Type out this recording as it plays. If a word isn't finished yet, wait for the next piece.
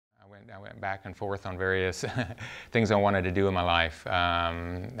I went back and forth on various things I wanted to do in my life.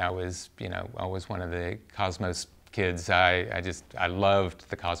 I was, always one of the Cosmos kids. I loved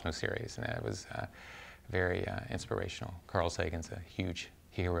the Cosmos series, and it was very inspirational. Carl Sagan's a huge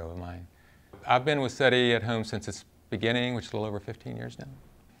hero of mine. I've been with SETI at home since its beginning, which is a little over 15 years now.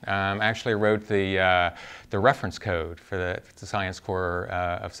 I actually wrote the reference code for the science core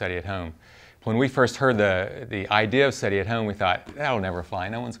of SETI at home. When we first heard the idea of SETI at home, we thought, that'll never fly.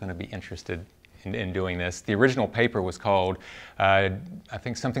 No one's going to be interested in doing this. The original paper was called, I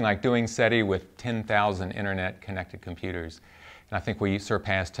think, something like Doing SETI with 10,000 internet-connected computers. And I think we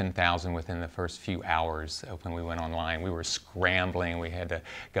surpassed 10,000 within the first few hours of when we went online. We were scrambling. We had to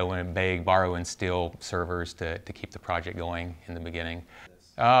go in and beg, borrow, and steal servers to keep the project going in the beginning.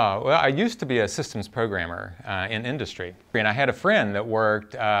 Well, I used to be a systems programmer in industry. And I had a friend that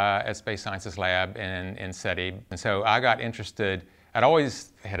worked at Space Sciences Lab in SETI. And so I got interested. I'd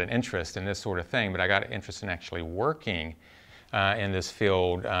always had an interest in this sort of thing, but I got interested in actually working in this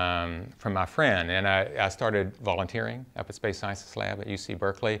field from my friend. And I started volunteering up at Space Sciences Lab at UC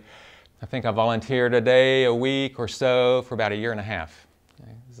Berkeley. I think I volunteered a day, a week or so for about a year and a half.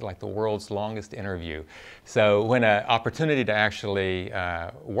 This is like the world's longest interview. So when an opportunity to actually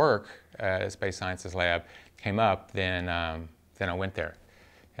work at Space Sciences Lab came up, then I went there.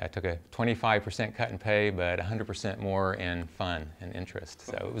 I took a 25% cut in pay, but 100% more in fun and interest.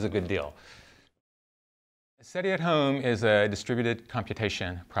 So it was a good deal. SETI at Home is a distributed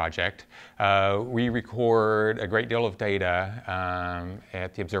computation project. We record a great deal of data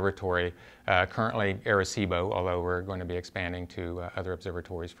at the observatory, currently Arecibo, although we're going to be expanding to other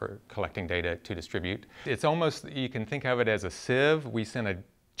observatories for collecting data to distribute. It's almost, you can think of it as a sieve. We send a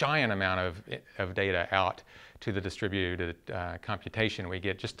giant amount of data out to the distributed computation. We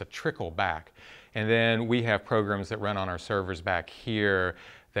get just a trickle back. And then we have programs that run on our servers back here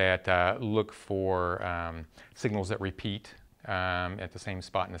that look for signals that repeat at the same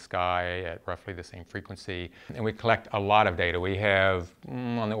spot in the sky at roughly the same frequency. And we collect a lot of data. We have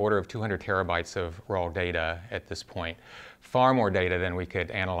on the order of 200 terabytes of raw data at this point. Far more data than we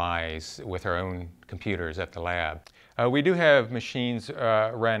could analyze with our own computers at the lab. We do have machines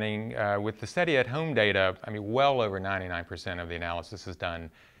running with the SETI at home data. I mean, well over 99% of the analysis is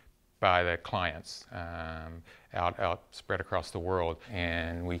done by the clients out spread across the world,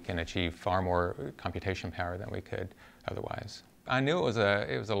 and we can achieve far more computation power than we could otherwise. I knew it was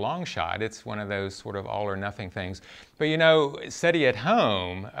a long shot. It's one of those sort of all or nothing things. But SETI at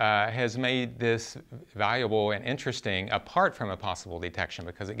home has made this valuable and interesting apart from a possible detection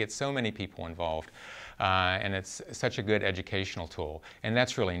because it gets so many people involved. And it's such a good educational tool. And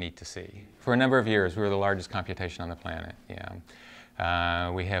that's really neat to see. For a number of years, we were the largest computation on the planet. Yeah.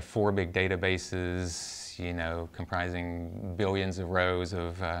 We have 4 big databases, comprising billions of rows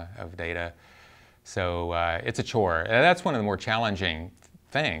of data. So it's a chore. And that's one of the more challenging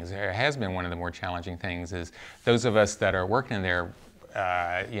things. It has been one of the more challenging things is those of us that are working there,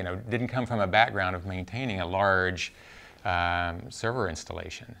 didn't come from a background of maintaining a large server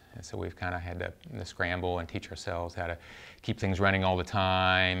installation. And so we've kind of had to scramble and teach ourselves how to keep things running all the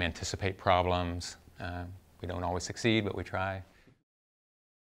time, anticipate problems. We don't always succeed, but we try.